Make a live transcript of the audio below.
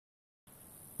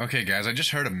Okay, guys, I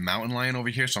just heard a mountain lion over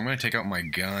here, so I'm going to take out my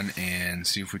gun and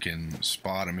see if we can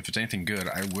spot him. If it's anything good,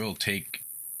 I will take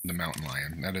the mountain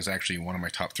lion. That is actually one of my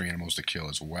top 3 animals to kill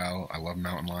as well. I love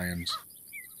mountain lions.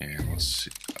 And let's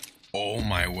see. Oh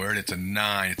my word, it's a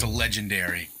 9. It's a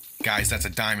legendary. Guys, that's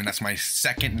a diamond. That's my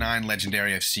second 9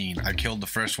 legendary I've seen. I killed the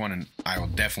first one, and I will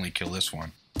definitely kill this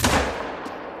one.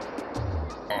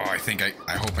 Oh, I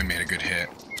hope I made a good hit.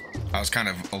 I was kind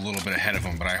of a little bit ahead of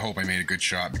him, but I hope I made a good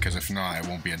shot, because if not, it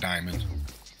won't be a diamond.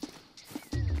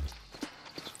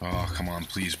 Oh, come on,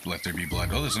 please let there be blood.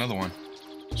 Oh, there's another one.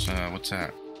 So, what's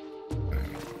that?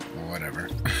 Whatever.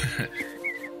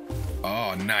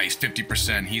 Oh, nice,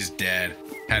 50%. He's dead.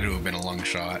 Had to have been a lung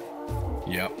shot.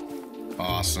 Yep.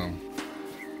 Awesome.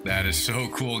 That is so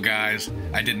cool, guys.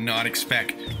 I did not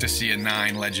expect to see a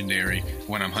 9 legendary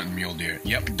when I'm hunting mule deer.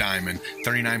 Yep, diamond.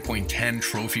 39.10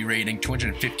 trophy rating,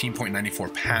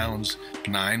 215.94 pounds,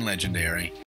 9 legendary.